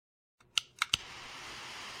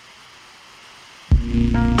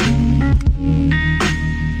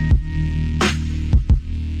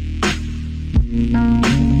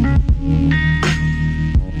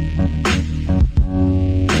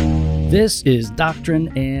This is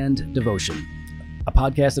Doctrine and Devotion, a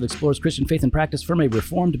podcast that explores Christian faith and practice from a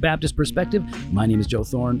Reformed Baptist perspective. My name is Joe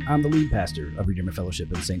Thorne. I'm the lead pastor of Redeemer Fellowship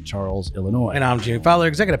in St. Charles, Illinois. And I'm Jimmy Fowler,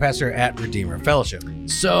 executive pastor at Redeemer Fellowship.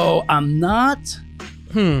 So I'm not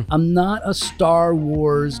a Star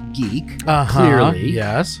Wars geek, clearly.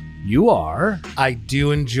 Yes. You are. I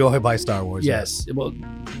do enjoy my Star Wars. Yes. Well,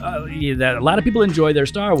 a lot of people enjoy their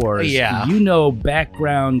Star Wars. Yeah. You know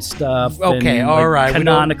background stuff. Okay, and, all right.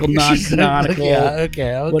 Canonical, non-canonical.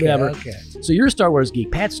 Okay. Whatever. Okay. So you're a Star Wars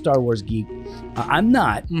geek. Pat's a Star Wars geek. I'm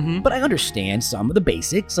not, Mm-hmm. but I understand some of the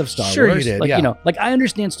basics of Star Sure Wars. you did, Like, yeah. like I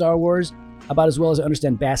understand Star Wars about as well as I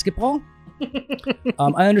understand basketball.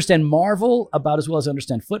 I understand Marvel about as well as I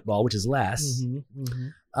understand football, which is less.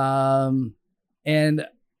 And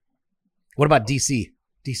What about DC?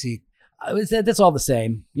 DC. that's all the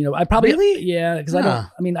same. I probably Really? yeah, because Huh.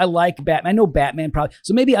 I like Batman. I know Batman probably.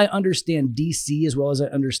 So maybe I understand DC as well as I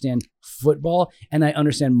understand football, and I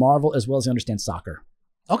understand Marvel as well as I understand soccer.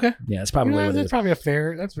 Okay. Yeah, that's probably what it That's is. probably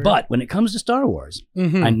fair. But when it comes to Star Wars,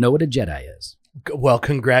 Mhm. I know what a Jedi is. Well,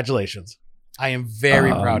 congratulations. I am very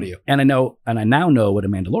proud of you. And I now know what a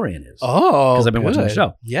Mandalorian is. Oh, 'Cause I've been watching the good.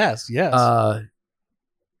 show. Yes.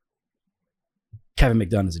 Kevin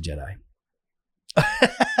McDunn is a Jedi.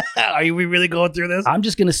 Are we really going through this? I'm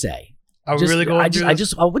just gonna say. Are we really going through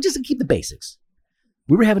this? We'll just keep the basics.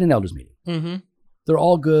 We were having an elders meeting. Mm-hmm. They're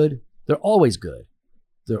all good. They're always good.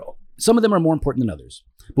 Some of them are more important than others.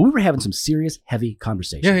 But we were having some serious, heavy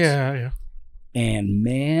conversations. Yeah. And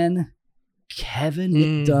man, Kevin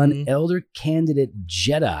Mhm. McDunn, elder candidate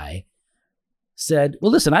Jedi, said,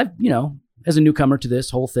 well, listen, I've, as a newcomer to this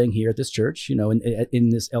whole thing here at this church, in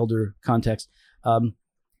this elder context,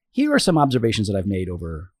 here are some observations that I've made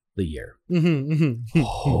over the year. Mm-hmm.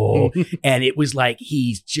 Oh, and it was like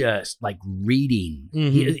he's just like reading.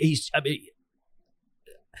 Mhm.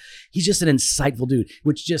 He's just an insightful dude,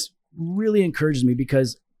 which just really encourages me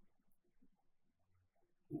because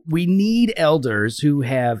we need elders who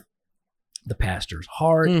have the pastor's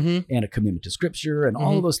heart Mhm. and a commitment to scripture and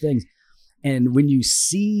all of those things. And when you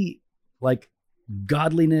see like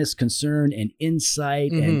godliness, concern, and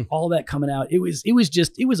insight and all that coming out,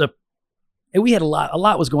 we had a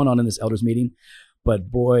lot was going on in this elders meeting, but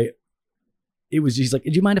boy, he's like,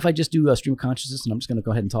 do you mind if I just do a stream of consciousness and I'm just going to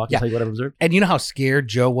go ahead and talk and Yeah. tell you what I've observed? And you know how scared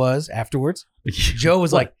Joe was afterwards? Joe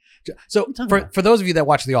was What? like, so What are you talking about? for those of you that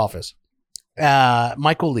watch The Office,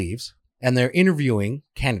 Michael leaves and they're interviewing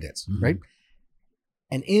candidates, Mhm. right?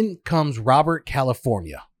 And in comes Robert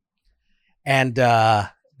California. And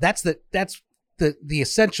that's the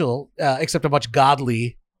essential, except a much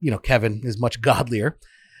godly, Kevin is much godlier,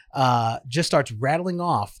 just starts rattling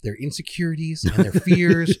off their insecurities and their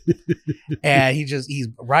fears. And he's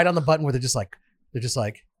right on the button where they're just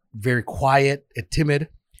like very quiet and timid.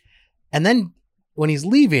 And then when he's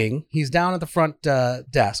leaving, he's down at the front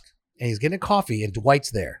desk and he's getting a coffee and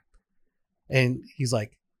Dwight's there. And he's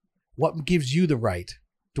like, what gives you the right?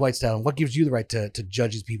 Dwight's down. What gives you the right to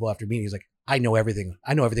judge these people after meeting? He's like, I know everything.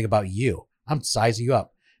 I know everything about you. I'm sizing you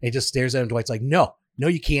up. And he just stares at him. Dwight's like, no,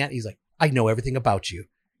 you can't. He's like, I know everything about you.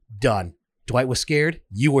 Done. Dwight was scared.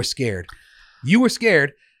 You were scared. You were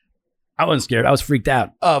scared I wasn't scared. I was freaked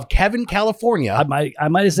out. of Kevin California I might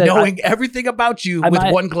have said, knowing everything about you with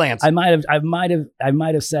one glance. I might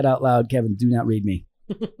have said out loud, Kevin, do not read me.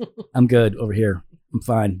 I'm good over here. I'm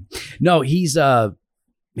fine. No, he's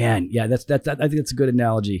man, yeah, that's I think that's a good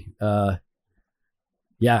analogy.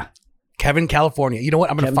 Yeah. Kevin California. You know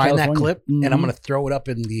what? I'm going to Kevin find that California. clip and I'm Mhm. going to throw it up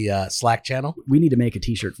in the Slack channel. We need to make a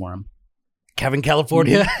t-shirt for him. Kevin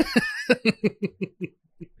California.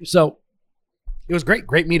 So, It was great.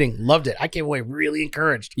 Great meeting. Loved it. I came away really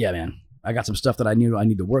encouraged. yeah, man, I got some stuff that I knew I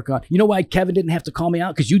need to work on. You know why Kevin didn't have to call me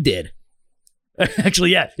out? Because you did.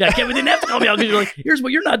 Actually, yeah. Kevin didn't have to call me out because you're like, here's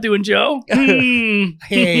what you're not doing, Joe.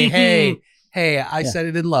 Hey, I said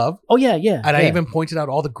it in love. Oh, yeah. And I even pointed out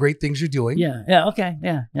all the great things you're doing. Yeah, okay,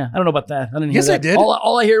 yeah. I don't know about that. I didn't Yes, hear I that. did.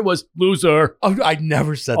 All I hear was loser. Oh, I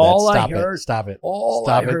never said All I that. Stop heard- it. Stop it. All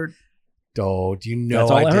Stop I it. heard. Oh, do you know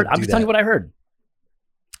That's all I did heard. I'm do just telling you that? what I heard.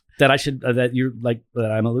 That I should, that you're like,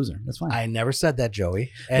 that I'm a loser. That's fine. I never said that,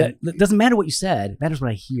 Joey. And That doesn't matter what you said. It matters what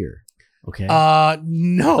I hear. Okay.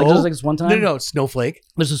 no. Like, just like this one time. No, Snowflake.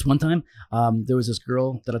 There's this one time. There was this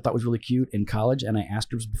girl that I thought was really cute in college, and I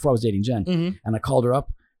asked her before I was dating Jen, Mhm. and I called her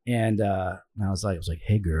up, and I was like,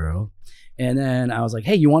 hey girl, and then I was like,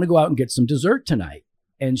 hey, you want to go out and get some dessert tonight?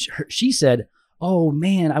 And she said, oh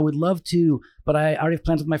man, I would love to, but I already have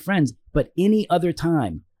plans with my friends. But any other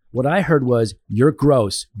time. What I heard was, you're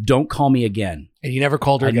gross. Don't call me again. And you never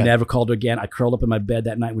called her I again. never called her again. I curled up in my bed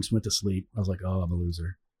that night and just went to sleep. I was like, oh, I'm a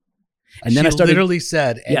loser. And then She I started literally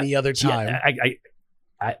said any Yeah, other time.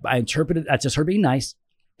 I interpreted that's just her being nice.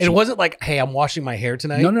 And it wasn't like, hey, I'm washing my hair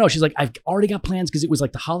tonight. No. She's like, I've already got plans because it was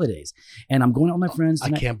like the holidays, and I'm going out with my friends I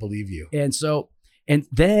tonight. can't believe you. And so, and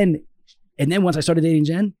then once I started dating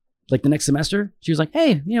Jen, like the next semester, she was like,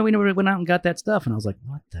 hey, we never went out and got that stuff. And I was like,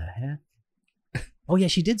 what the heck? Oh yeah,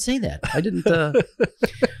 she did say that. I didn't,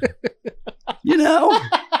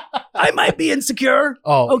 I might be insecure.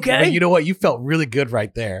 Oh, Okay. But you know what? You felt really good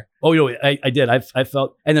right there. Oh, I did. I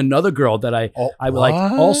felt, and another girl that I like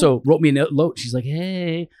what? also wrote me a note. She's like,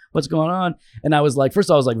 hey, what's going on? And I was like, first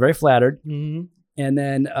of all, I was like very flattered. Mhm. And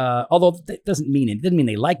then, although that didn't mean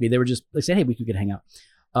they liked me. They said, hey, we could hang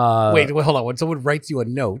out. Wait, hold on. When someone writes you a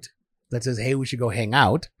note that says, hey, we should go hang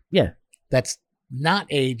out. Yeah. That's not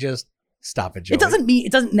a just stop it, Joey.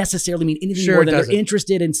 It doesn't necessarily mean anything Sure more it than doesn't. they're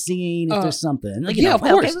interested in seeing if there's something. Like, Of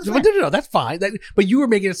okay, course. that's But fine. no, that's fine. But you were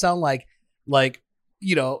making it sound like,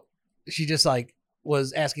 she just like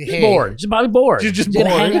was asking, She's hey. bored. She's probably bored. She's just She's gonna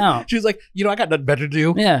bored. hang out. She's like, I got nothing better to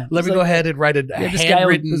do. Yeah. Let It's me like, go ahead and write a this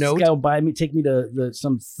handwritten note. This guy will take me to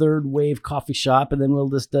some third wave coffee shop, and then we'll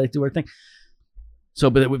just do our thing. So,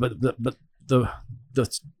 but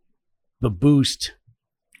the boost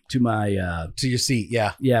to my To your seat,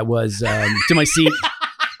 yeah. was to my seat.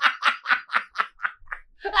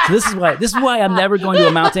 So this is why I'm never going to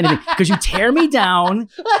amount to anything, because you tear me down,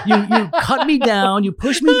 you cut me down, you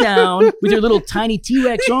push me down with your little tiny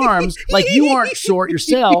T-Rex arms, like you aren't short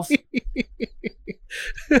yourself.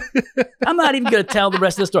 I'm not even going to tell the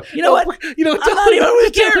rest of the story. You know what? I'm not even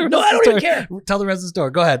gonna care. No, I don't even care. Tell the rest of the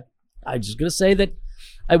story. Go ahead. I'm just going to say that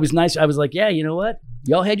I was nice. I was like, yeah, you know what?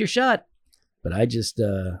 Y'all had your shot. But I just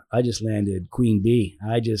landed Queen Bee.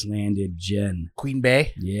 I just landed Jen. Queen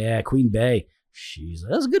Bey. Yeah, Queen Bey.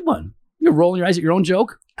 That's a good one. You're rolling your eyes at your own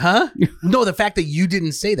joke? Huh? No, the fact that you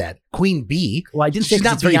didn't say that. Queen Bee. Well, I didn't say She's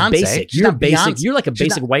not it's very Beyonce. basic. She's You're not basic. Beyonce. You're like a She's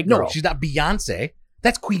basic not- white girl. No, she's not Beyonce.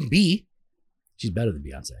 That's Queen Bee. She's better than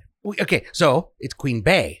Beyonce. Okay, so it's Queen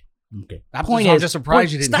Bey. Okay. I'm just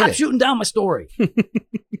surprised you didn't stop hit it. shooting down my story.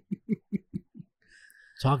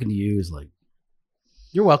 Talking to you is like,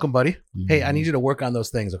 You're welcome, buddy. Hey, I need you to work on those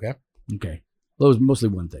things, okay? Okay. Well, it was mostly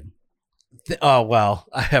one thing. Oh, well,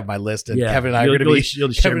 I have my list, and Yeah. Kevin and I are You'll- going to be... you'll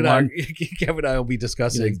just share Kevin and, one. Kevin and I will be You're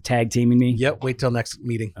discussing... like tag teaming me? Yep, wait till next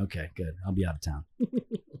meeting. Okay, good. I'll be out of town.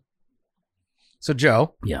 So,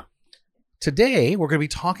 Joe. Yeah. Today, we're going to be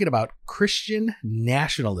talking about Christian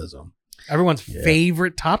nationalism. Everyone's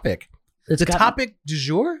favorite topic. It's The topic du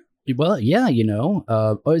jour? Well, yeah, I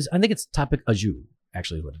think it's topic au jus,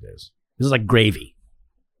 actually, is what it is. This is like gravy.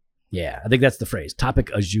 Yeah, I think that's the phrase. Topic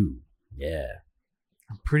au jus. Yeah.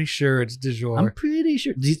 I'm pretty sure it's du jour. I'm pretty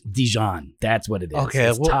sure. Dijon. That's what it is. Okay,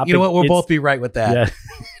 It's well, topic- you know what? We'll it's- both be right with that. Yeah.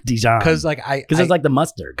 Dijon. Because it's like the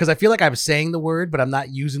mustard. because I feel like I'm saying the word, but I'm not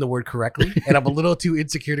using the word correctly, and I'm a little too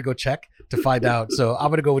insecure to go check to find out. So I'm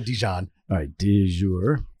gonna go with Dijon. All right, du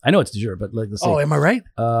jour. I know it's du jour, but let's see. Oh, am I right?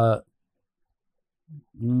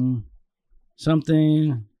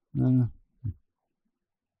 Something. The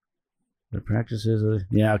practices.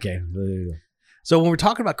 Yeah. Okay. There you go. So when we're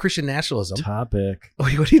talking about Christian nationalism, Topic. what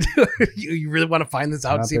do you do? you really want to find this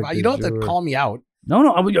out and see if Topic you don't du have to jour. call me out.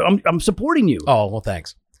 No. I'm supporting you. Oh, well,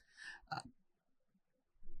 thanks.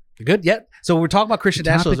 You good? Yeah. So we're talking about Christian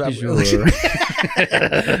Topic nationalism. du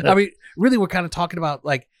jour. I mean, really, we're kind of talking about,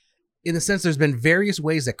 like, in the sense there's been various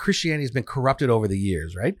ways that Christianity has been corrupted over the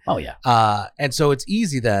years, right? Oh yeah. And so it's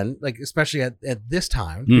easy then, like, especially at this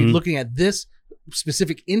time, to be Mhm. looking at this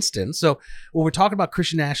specific instance. So when we're talking about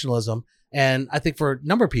Christian nationalism, and I think for a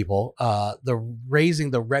number of people, the raising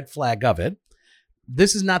the red flag of it,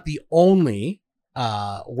 this is not the only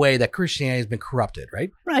way that Christianity has been corrupted, right?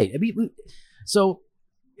 Right. I mean,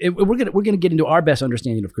 we're gonna get into our best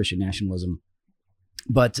understanding of Christian nationalism,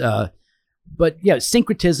 but yeah,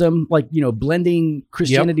 syncretism, like blending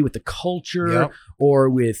Christianity with the culture Yep. or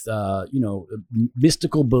with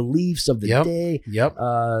mystical beliefs of the Yep. day. Yep.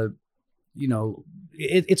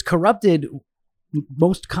 It's corrupted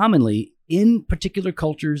most commonly in particular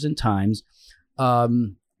cultures and times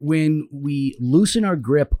when we loosen our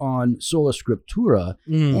grip on sola scriptura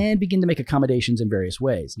and begin to make accommodations in various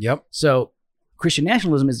ways. Yep. So Christian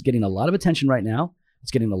nationalism is getting a lot of attention right now. It's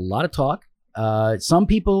getting a lot of talk. Some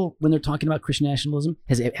people, when they're talking about Christian nationalism,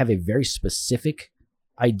 have a very specific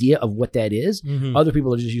idea of what that is. Mhm. Other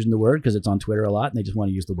people are just using the word because it's on Twitter a lot and they just want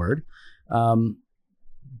to use the word.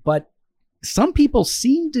 But some people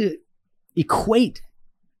seem to equate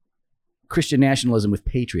Christian nationalism with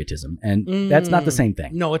patriotism, and that's not the same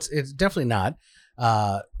thing. No, it's definitely not.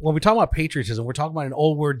 When we talk about patriotism, we're talking about an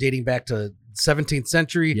old word dating back to 17th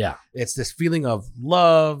century. Yeah. It's this feeling of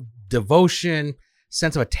love, devotion,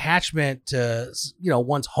 sense of attachment to,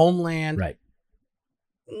 one's homeland. Right.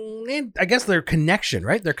 And I guess their connection,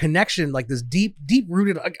 right? Their connection, like this deep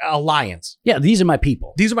rooted alliance. Yeah, these are my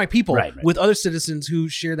people. These are my people Right. with other citizens who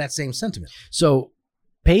share that same sentiment. So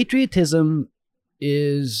patriotism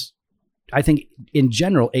is, I think, in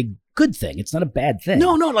general, a good thing. It's not a bad thing.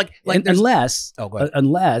 No, like unless, go ahead.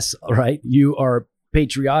 right, you are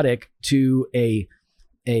patriotic to a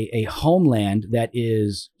homeland that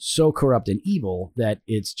is so corrupt and evil that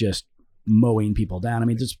it's just mowing people down. I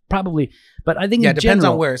mean, there's probably, but I think it in depends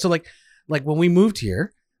general, on where. So like when we moved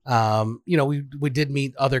here, we did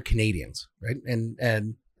meet other Canadians, right?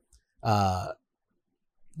 And I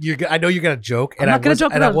know you're gonna joke, and I'm not gonna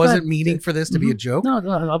joke and I about it, wasn't but- meaning for this to be a joke. No,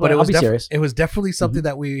 but I'll be serious. It was definitely something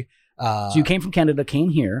that we. So you came from Canada, came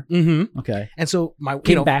here, okay, and so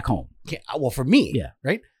came back home. Well, for me, Yeah.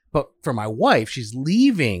 right. But for my wife, she's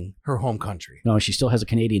leaving her home country. No, she still has a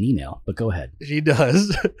Canadian email, but go ahead. She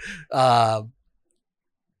does.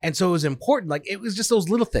 And so it was important. Like, it was just those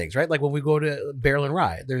little things, right? Like when we go to Barrel and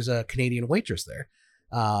Rye, there's a Canadian waitress there.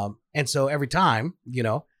 And so every time,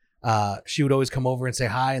 she would always come over and say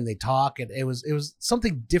hi, and they talk. And it was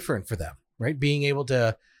something different for them, right? Being able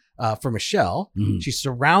to, for Michelle, she's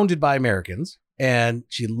surrounded by Americans and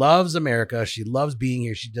she loves America. She loves being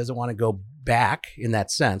here. She doesn't want to go back in that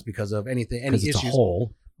sense because of any Because it's issues. a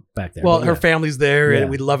hole back there. Well, but her yeah. family's there, Yeah. and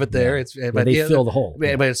we love it there. Yeah. It's But they fill the hole.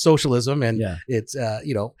 but it's socialism, and Yeah. it's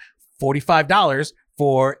 $45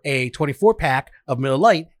 for a 24 pack of Miller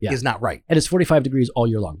Lite Yeah. is not right. And it's 45 degrees all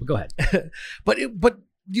year long. But go ahead. But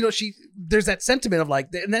there's that sentiment of like,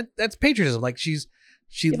 and that's patriotism. Like she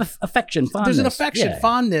You have affection, fondness. there's an affection, Yeah.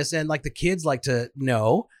 fondness, and like the kids like to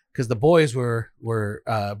know because the boys were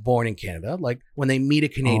born in Canada. Like when they meet a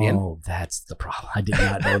Canadian. Oh, that's the problem. I did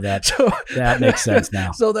not know that. So That makes sense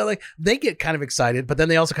now. So they're like, they get kind of excited, but then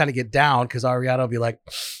they also kind of get down because Ariana will be like,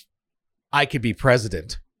 I could be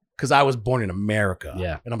president because I was born in America.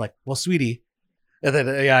 Yeah. And I'm like, well, sweetie. And then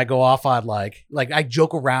I go off on like I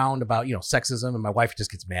joke around about, sexism, and my wife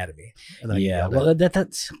just gets mad at me. And then I get Yeah, yelled at. well,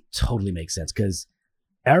 that totally makes sense because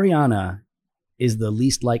Ariana is the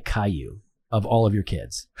least like Caillou of all of your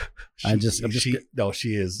kids. she is. No,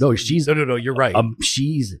 she's No, you're right.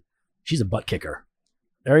 she's a butt kicker.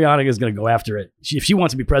 Ariana is going to go after it. If she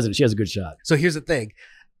wants to be president, she has a good shot. So here's the thing.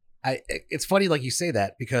 It's funny like you say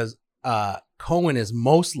that because Cohen is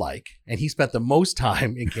most like, and he spent the most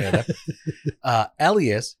time in Canada.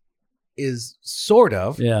 Elias is sort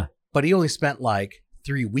of, Yeah, but he only spent like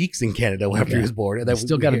 3 weeks in Canada after Okay. he was born. And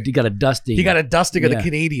then he got a dusting. he got a dusting of Yeah. the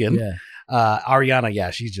Canadian. Yeah, Ariana,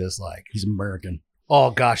 yeah, she's just like, he's American.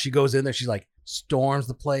 oh gosh, she goes in there, she's like storms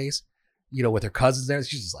the place, with her cousins there.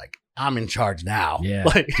 She's just like, I'm in charge now. Yeah,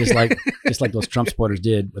 Like, just like those Trump supporters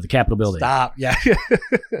did with the Capitol building. stop. Yeah.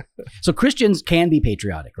 So Christians can be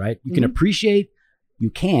patriotic, right? You can appreciate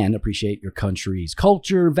your country's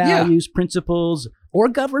culture, values, principles, or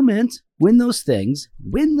government when those things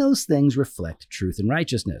reflect truth and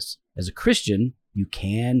righteousness. As a Christian, you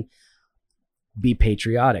can be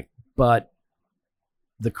patriotic, but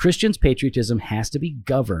the Christian's patriotism has to be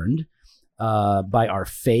governed by our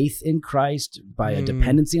faith in Christ, by a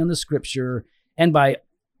dependency on the Scripture, and by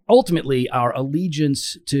ultimately our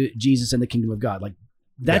allegiance to Jesus and the kingdom of God. Like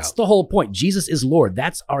that's the whole point. Jesus is Lord.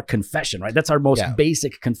 That's our confession, right? That's our most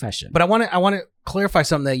basic confession. But I want to clarify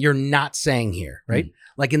something that you're not saying here, right?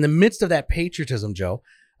 Like in the midst of that patriotism, Joe,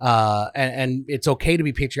 and it's okay to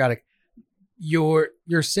be patriotic. You're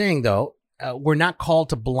saying though, we're not called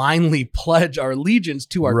to blindly pledge our allegiance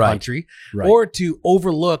to our country or to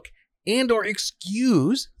overlook and or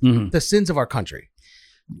excuse the sins of our country.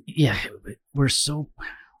 Yeah, we're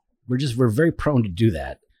very prone to do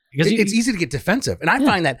that. Because it's easy to get defensive. And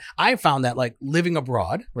I found that like living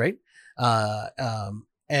abroad, right?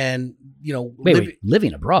 And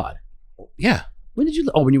living abroad. Yeah. When did you?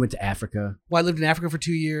 Oh, when you went to Africa. Well, I lived in Africa for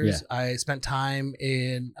 2 years. Yeah. I spent time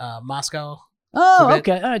in Moscow. Oh,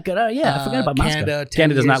 okay. All right, good. Yeah, I forgot about Canada, Moscow.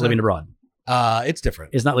 Canada's not living abroad. It's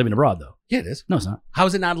different. It's not living abroad, though. Yeah, it is. No, it's not. How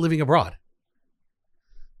is it not living abroad?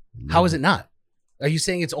 No. How is it not? Are you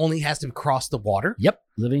saying it only has to cross the water? Yep,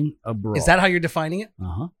 living abroad. Is that how you're defining it?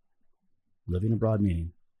 Uh-huh. Living abroad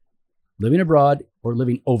meaning living abroad or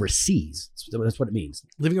living overseas. That's what it means.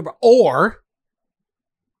 Living abroad or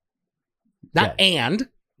not and.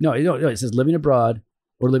 No, it says living abroad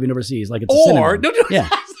or living overseas. Like it's a or synonym. Yeah.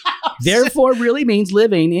 Therefore, really means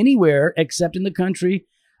living anywhere except in the country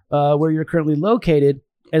where you're currently located,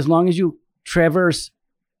 as long as you traverse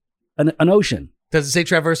an ocean. Does it say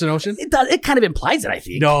traverse an ocean? It does. It kind of implies it, I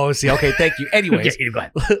think. No, see, okay, thank you. Anyways, Okay, go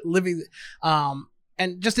ahead. living, and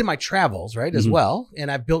and just in my travels, right, as Mhm. well. And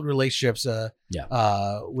I've built relationships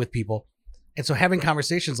with people. And so having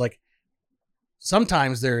conversations like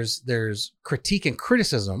sometimes there's critique and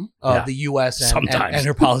criticism of Yeah. the U.S. Sometimes. and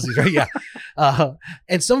her policies, right? Yeah.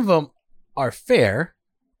 And some of them are fair.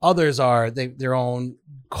 Others are their own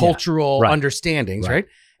cultural Right. understandings, Right. right?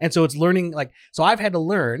 And so it's learning so I've had to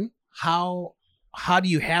learn how do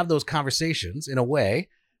you have those conversations in a way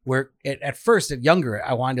where at first at younger,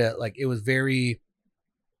 I wanted to it was very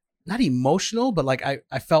not emotional, but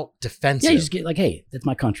I felt defensive. Yeah, you just get like, hey, that's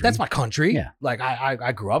my country. That's my country. Yeah. Like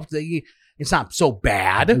I grew up. It's not so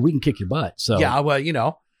bad. We can kick your butt. So Yeah. Well,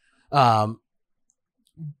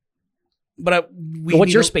 but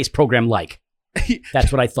what's your space program like?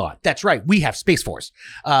 That's what I thought. That's right. We have Space Force.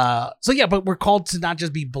 So yeah, but we're called to not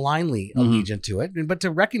just be blindly allegiant to it, but to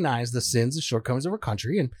recognize the sins and shortcomings of our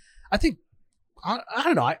country. And I think, I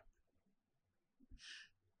don't know.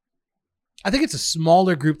 I think it's a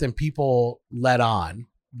smaller group than people let on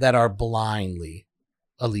that are blindly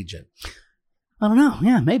allegiant. I don't know.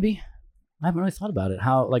 Yeah, maybe. I haven't really thought about it.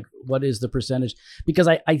 How, what is the percentage? Because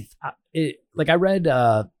I read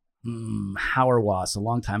Hauerwas a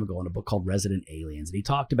long time ago in a book called Resident Aliens, and he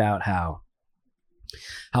talked about how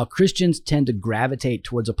Christians tend to gravitate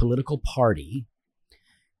towards a political party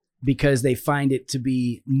because they find it to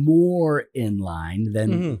be more in line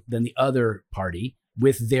than the other party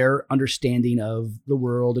with their understanding of the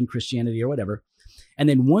world and Christianity or whatever. And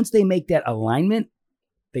then once they make that alignment,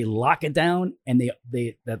 they lock it down and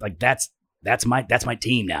that's my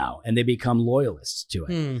team now, and they become loyalists to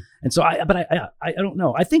it. And so I don't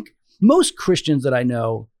know. I think most Christians that I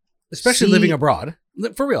know, especially living abroad,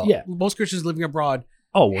 for real. Yeah. Most Christians living abroad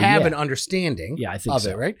have an understanding I think of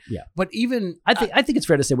so. it, right? Yeah. But even I think it's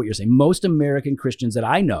fair to say what you're saying. Most American Christians that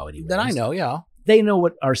I know, anyways, they know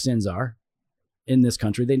what our sins are in this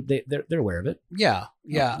country. They're aware of it. Yeah.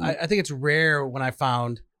 Yeah. I think it's rare when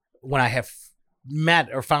I have met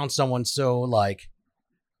or found someone so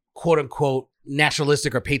quote unquote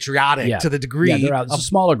nationalistic or patriotic to the degree they're out. It's a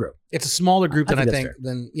smaller group. It's a smaller group I than think I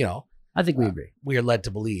that's think I think we agree. we are led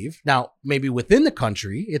to believe. Now, maybe within the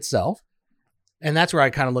country itself, and that's where I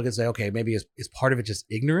kind of look and say, okay, maybe is part of it just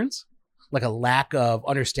ignorance, like a lack of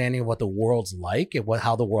understanding of what the world's like and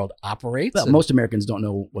how the world operates. Well, most Americans don't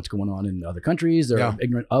know what's going on in other countries. They're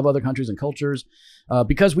ignorant of other countries and cultures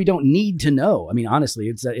because we don't need to know. I mean, honestly,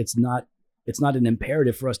 it's not an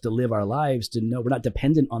imperative for us to live our lives to know. We're not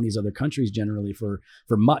dependent on these other countries generally for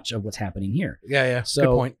much of what's happening here. Yeah. So,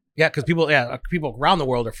 good point. Yeah, because people around the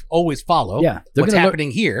world always follow what's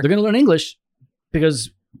happening here. They're going to learn English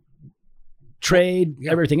because trade,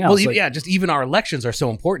 everything else. Well, just even our elections are so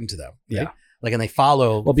important to them. Right? Yeah. And they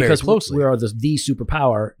follow because very closely. we are the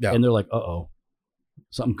superpower, and they're like, uh-oh,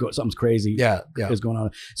 something's crazy is going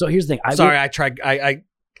on. So here's the thing.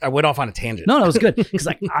 I went off on a tangent. No, it was good because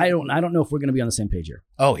I don't know if we're going to be on the same page here.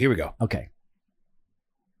 Oh, here we go. Okay.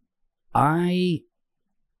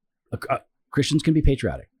 Christians can be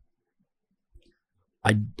patriotic.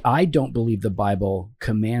 I don't believe the Bible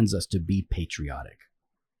commands us to be patriotic.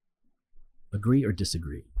 Agree or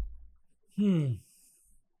disagree? Do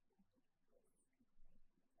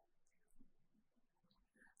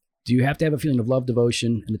you have to have a feeling of love,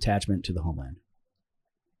 devotion, and attachment to the homeland?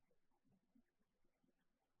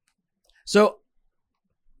 So,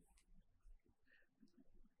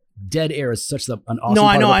 dead air is such an awesome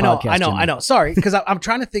part of the podcast. I know. Sorry, because I'm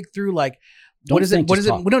trying to think through what does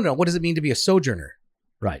it mean to be a sojourner?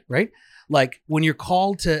 Right. Like when you're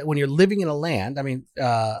when you're living in a land. I mean,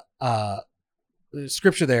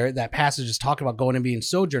 scripture there, that passage is talking about going and being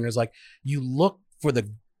sojourners. Like you look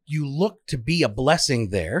to be a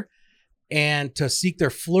blessing there, and to seek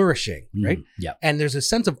their flourishing, right? Yeah. And there's a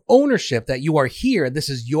sense of ownership that you are here. This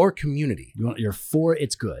is your community. You're for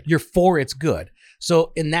its good. You're for its good.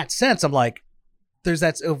 So in that sense, I'm like,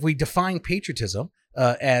 if we define patriotism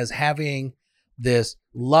as having this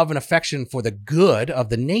love and affection for the good of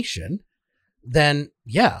the nation, then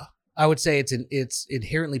I would say it's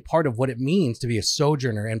inherently part of what it means to be a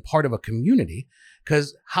sojourner and part of a community.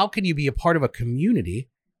 Because how can you be a part of a community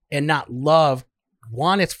and not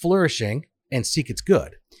want its flourishing and seek its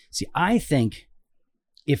good? See, I think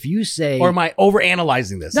if you say, or am I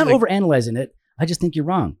overanalyzing this? Not overanalyzing it. I just think you're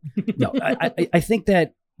wrong. No, I think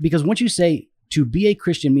that because once you say to be a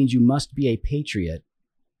Christian means you must be a patriot.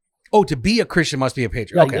 Oh, to be a Christian must be a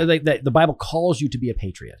patriot. Okay. Like the Bible calls you to be a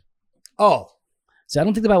patriot. Oh. So I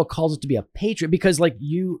don't think the Bible calls us to be a patriot because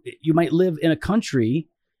you might live in a country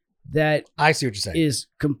that I see what you're saying is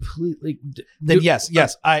completely. Then yes.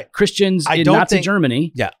 Christians in Nazi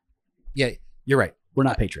Germany. Yeah, you're right. We're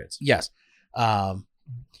not patriots. Yes.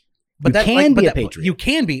 But You can be a patriot. You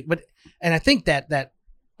can be, and I think that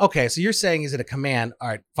okay. So you're saying, is it a command? All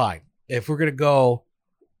right, fine. If we're gonna go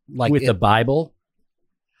like with the Bible.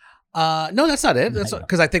 no, that's not it. That's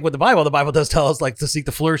because I think with the Bible does tell us like to seek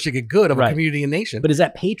the flourishing and good of a community and nation. But is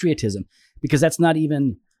that patriotism? Because that's not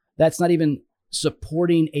even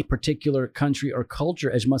supporting a particular country or culture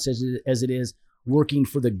as much as it is working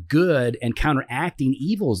for the good and counteracting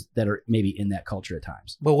evils that are maybe in that culture at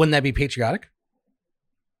times. But wouldn't that be patriotic?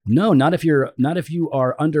 No, not if you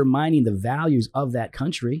are undermining the values of that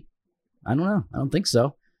country. I don't know. I don't think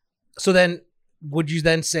so. So then, would you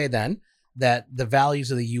then say then that the values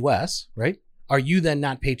of the U.S., right? Are you then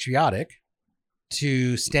not patriotic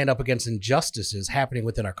to stand up against injustices happening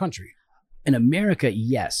within our country? In America,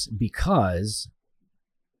 yes, because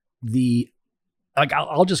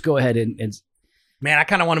I'll just go ahead and man, I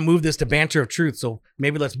kind of want to move this to banter of truth. So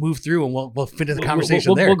maybe let's move through and we'll finish the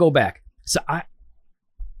conversation there. We'll go back. So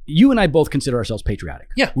you and I both consider ourselves patriotic.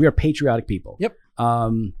 Yeah, we are patriotic people. Yep.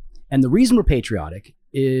 And the reason we're patriotic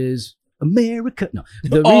is America. No,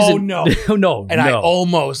 the oh reason. no, no, and I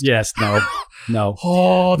almost. Yes, no.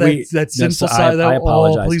 Oh, that's sinful side. I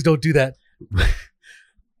apologize. Oh, please don't do that.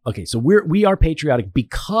 Okay, so we are patriotic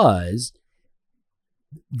because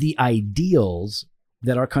the ideals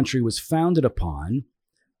that our country was founded upon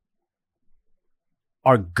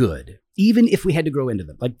are good, even if we had to grow into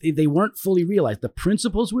them. Like they weren't fully realized. The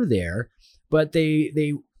principles were there, but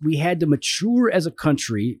we had to mature as a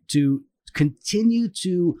country to continue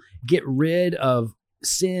to get rid of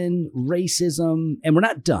sin, racism, and we're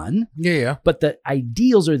not done. Yeah. But the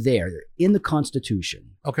ideals are there. They're in the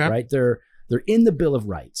Constitution. Okay. Right? They're in the Bill of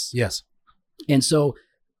Rights. Yes. And so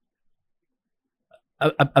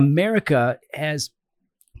America has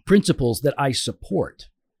principles that I support,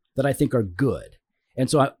 that I think are good. And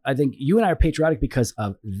so I think you and I are patriotic because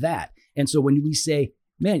of that. And so when we say,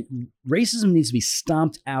 man, racism needs to be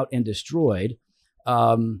stomped out and destroyed,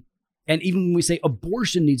 and even when we say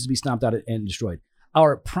abortion needs to be stomped out and destroyed,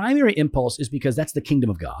 our primary impulse is because that's the kingdom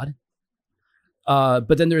of God.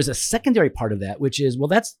 But then there's a secondary part of that, which is, well,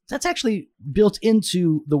 that's actually built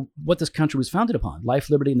into what this country was founded upon: life,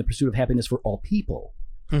 liberty, and the pursuit of happiness for all people.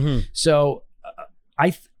 Mm-hmm. So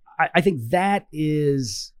I think that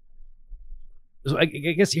is. So I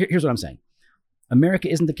guess here's what I'm saying: America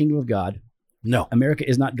isn't the kingdom of God. No, America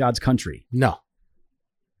is not God's country. No,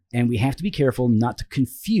 and we have to be careful not to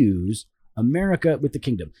confuse America with the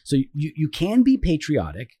kingdom. So you can be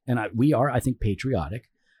patriotic, and we are, I think, patriotic.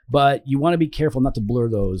 But you want to be careful not to blur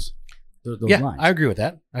those lines. I agree with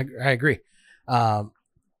that. I agree. But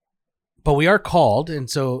we are called, and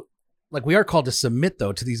so we are called to submit,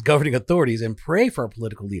 though, to these governing authorities and pray for our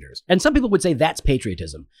political leaders. And some people would say that's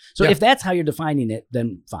patriotism. So if that's how you're defining it,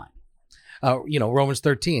 then fine. Romans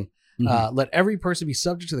 13. Mm-hmm. Let every person be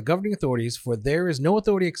subject to the governing authorities, for there is no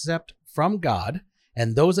authority except from God,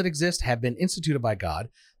 and those that exist have been instituted by God.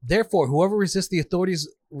 Therefore, whoever resists the authorities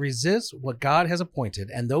resists what God has appointed,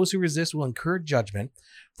 and those who resist will incur judgment.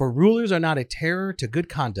 For rulers are not a terror to good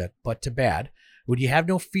conduct, but to bad. Would you have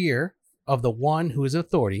no fear of the one who is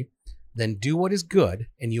authority? Then do what is good,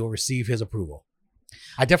 and you will receive his approval.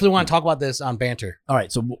 I definitely want to talk about this on banter. All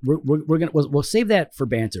right, so we'll save that for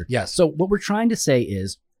banter. Yes. So what we're trying to say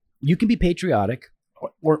is, you can be patriotic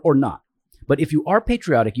or not. But if you are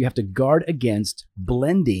patriotic, you have to guard against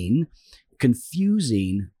blending,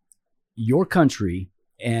 confusing your country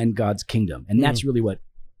and God's kingdom. And that's really what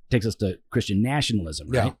takes us to Christian nationalism,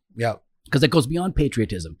 right? Yeah. Because it goes beyond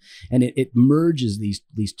patriotism, and it merges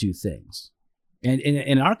these two things. And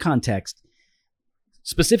in our context,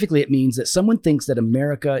 specifically, it means that someone thinks that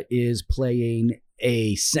America is playing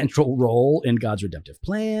a central role in God's redemptive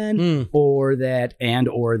plan, or that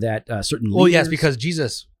certain leaders. Well, yes, because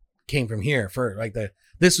Jesus came from here for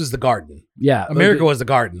this was the garden. Yeah, America was the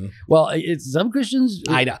garden. Well, it's some Christians.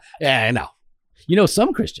 I know. Yeah, I know.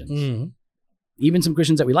 Some Christians, even some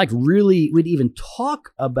Christians that we like, really would even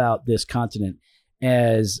talk about this continent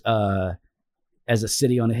as a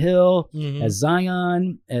city on a hill, as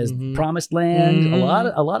Zion, as promised land. A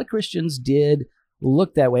lot of Christians did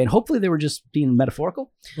look that way, and hopefully they were just being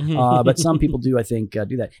metaphorical. But some people do, I think,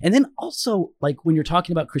 do that. And then also, when you're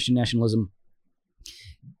talking about Christian nationalism,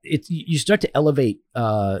 you start to elevate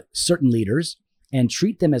certain leaders and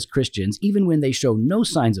treat them as Christians, even when they show no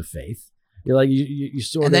signs of faith. You're like you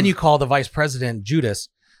sort of, and then you call the vice president Judas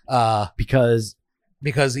because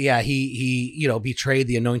he betrayed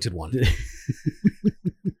the anointed one.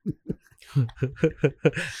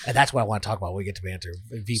 And that's what I want to talk about when we get to banter.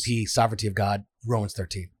 VP, sovereignty of God, Romans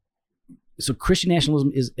 13. So Christian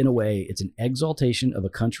nationalism is, in a way, it's an exaltation of a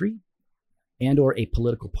country and or a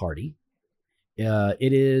political party.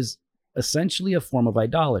 It is essentially a form of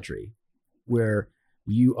idolatry where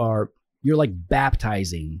you're like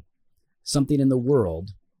baptizing something in the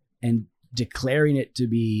world and declaring it to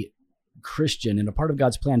be Christian and a part of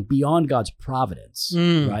God's plan beyond God's providence,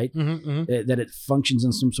 right? That it functions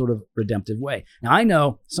in some sort of redemptive way. Now, I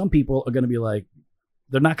know some people are going to be like,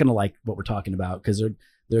 they're not going to like what we're talking about because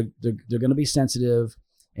they're going to be sensitive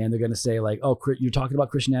and they're going to say like, oh, you're talking about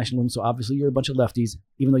Christian nationalism, so obviously you're a bunch of lefties,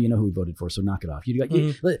 even though you know who we voted for, so knock it off.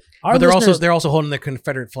 But they're also holding the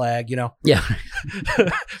Confederate flag, you know? Yeah.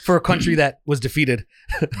 For a country that was defeated.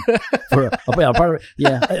 That's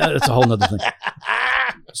a whole nother thing.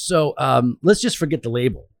 So let's just forget the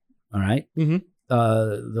label, all right?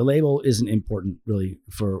 The label isn't important really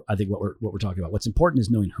for, I think, what we're talking about. What's important is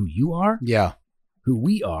knowing who you are, who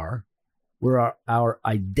we are, where our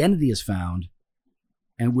identity is found,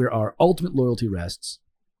 and where our ultimate loyalty rests,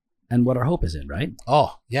 and what our hope is in, right?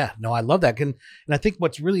 Oh, yeah. No, I love that. And I think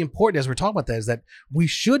what's really important as we're talking about that is that we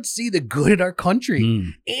should see the good in our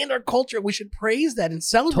country and our culture. We should praise that and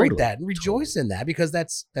celebrate that and rejoice in that, because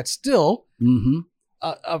that's still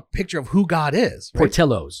a picture of who God is. Right?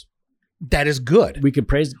 Portillo's. That is good. We could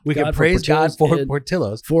praise God for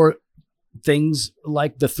Portillo's. For things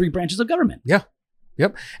like the 3 branches of government. Yeah.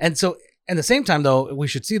 Yep. And so at the same time, though, we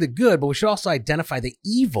should see the good, but we should also identify the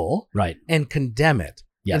evil, right, and condemn it,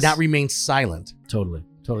 and not remain silent. Totally.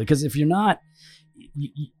 Because if you're not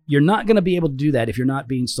going to be able to do that if you're not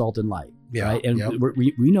being salt and light, right? And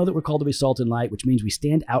we know that we're called to be salt and light, which means we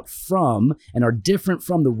stand out from and are different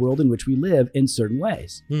from the world in which we live in certain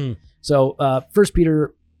ways. So 1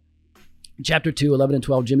 Peter Chapter 2, 11 and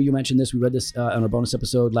 12. Jimmy, you mentioned this. We read this on our bonus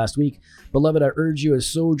episode last week. Beloved, I urge you as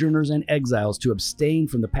sojourners and exiles to abstain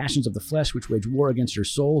from the passions of the flesh which wage war against your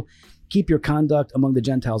soul. Keep your conduct among the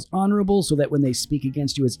Gentiles honorable, so that when they speak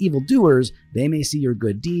against you as evildoers, they may see your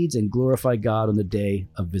good deeds and glorify God on the day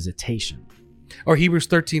of visitation. Or Hebrews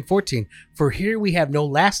 13:14. For here we have no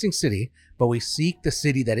lasting city, but we seek the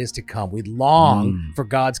city that is to come. We long for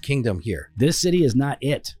God's kingdom here. This city is not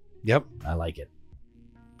it. Yep. I like it.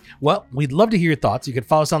 Well, we'd love to hear your thoughts. You can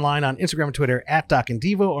follow us online on Instagram and Twitter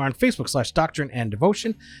 @DocandDevo, or on Facebook /Doctrine and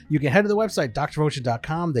Devotion. You can head to the website,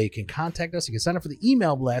 drdevotion.com. There you can contact us. You can sign up for the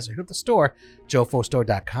email blast, or hit up the store,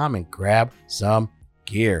 jofostore.com, and grab some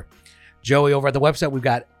gear. Joey, over at the website, we've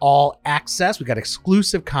got all access. We've got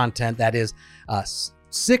exclusive content. That is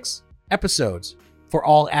 6 episodes for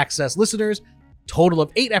all access listeners. Total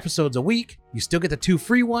of 8 episodes a week. You still get the 2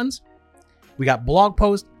 free ones. We got blog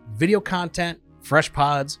posts, video content, fresh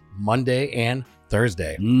pods, Monday and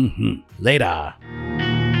Thursday. Later.